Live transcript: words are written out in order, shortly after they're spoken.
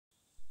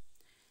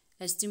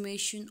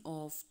Estimation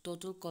of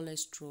total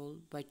cholesterol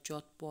by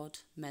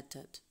jot-pot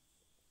method.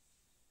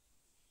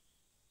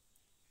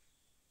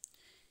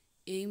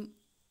 Aim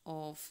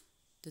of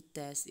the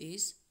test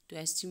is to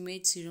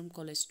estimate serum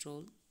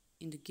cholesterol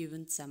in the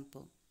given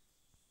sample.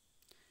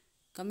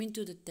 Coming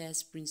to the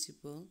test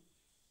principle,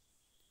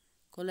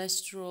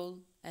 cholesterol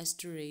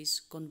esterase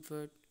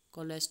convert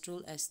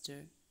cholesterol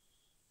ester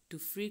to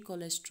free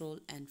cholesterol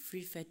and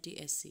free fatty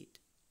acid.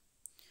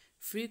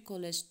 Free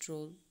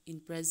cholesterol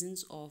in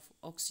presence of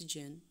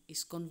oxygen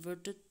is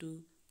converted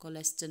to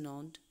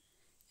cholestanol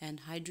and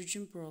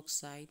hydrogen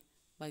peroxide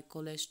by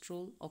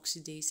cholesterol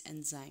oxidase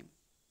enzyme.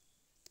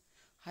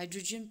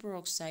 Hydrogen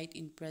peroxide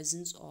in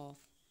presence of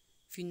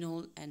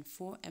phenol and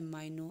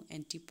 4-amino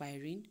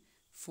antipyrine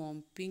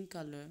form pink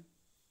color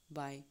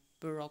by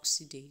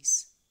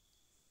peroxidase.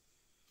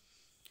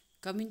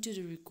 Coming to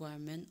the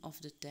requirement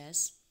of the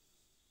test,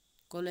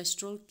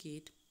 cholesterol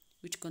kit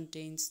which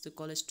contains the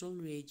cholesterol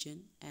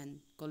reagent and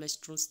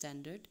cholesterol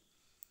standard,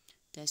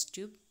 test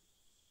tube,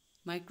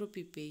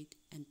 micropipette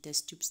and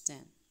test tube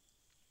stand.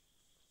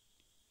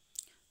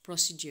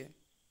 Procedure: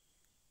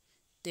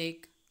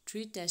 take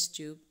 3 test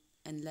tubes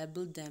and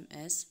label them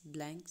as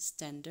blank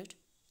standard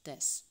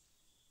test.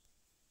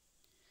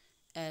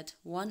 Add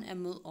 1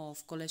 ml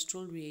of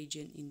cholesterol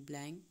reagent in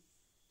blank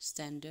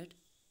standard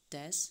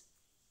test.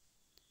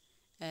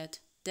 Add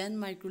 10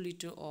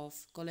 microliter of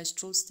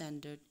cholesterol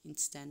standard in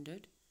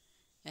standard.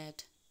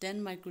 Add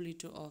 10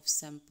 microliter of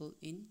sample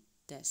in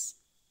test.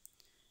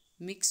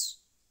 Mix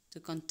the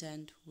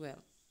content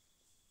well.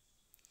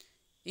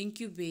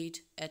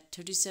 Incubate at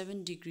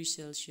 37 degrees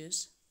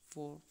Celsius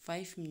for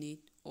 5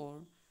 minutes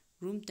or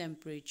room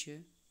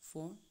temperature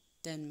for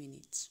 10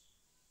 minutes.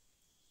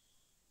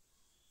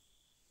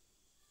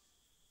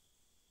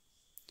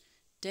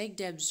 Take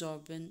the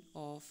absorbance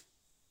of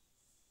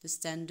the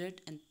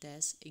standard and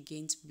test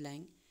against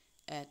blank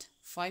at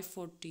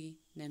 540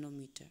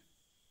 nanometer.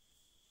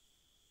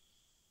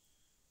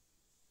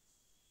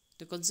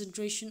 The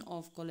concentration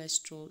of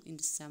cholesterol in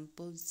the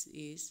samples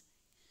is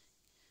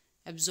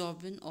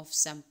absorbance of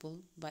sample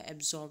by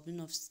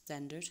absorbance of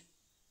standard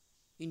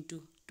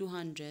into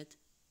 200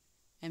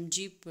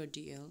 mg per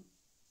dl,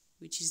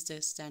 which is the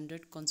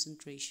standard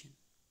concentration.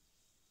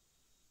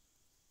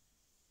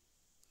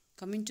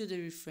 Coming to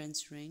the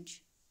reference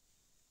range,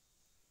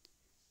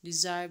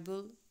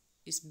 desirable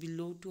is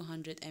below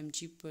 200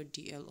 mg per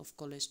dl of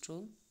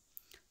cholesterol.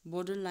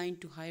 Borderline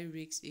to high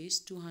risk is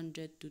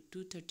 200 to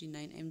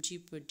 239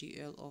 mg per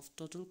dl of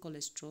total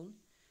cholesterol.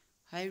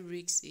 High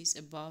risk is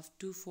above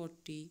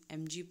 240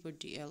 mg per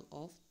dl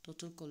of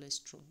total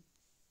cholesterol.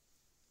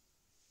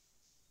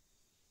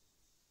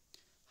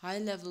 High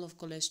level of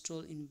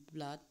cholesterol in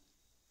blood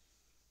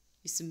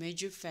is a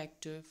major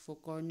factor for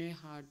coronary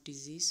heart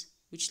disease,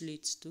 which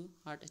leads to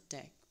heart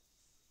attack.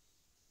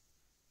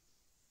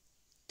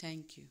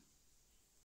 Thank you.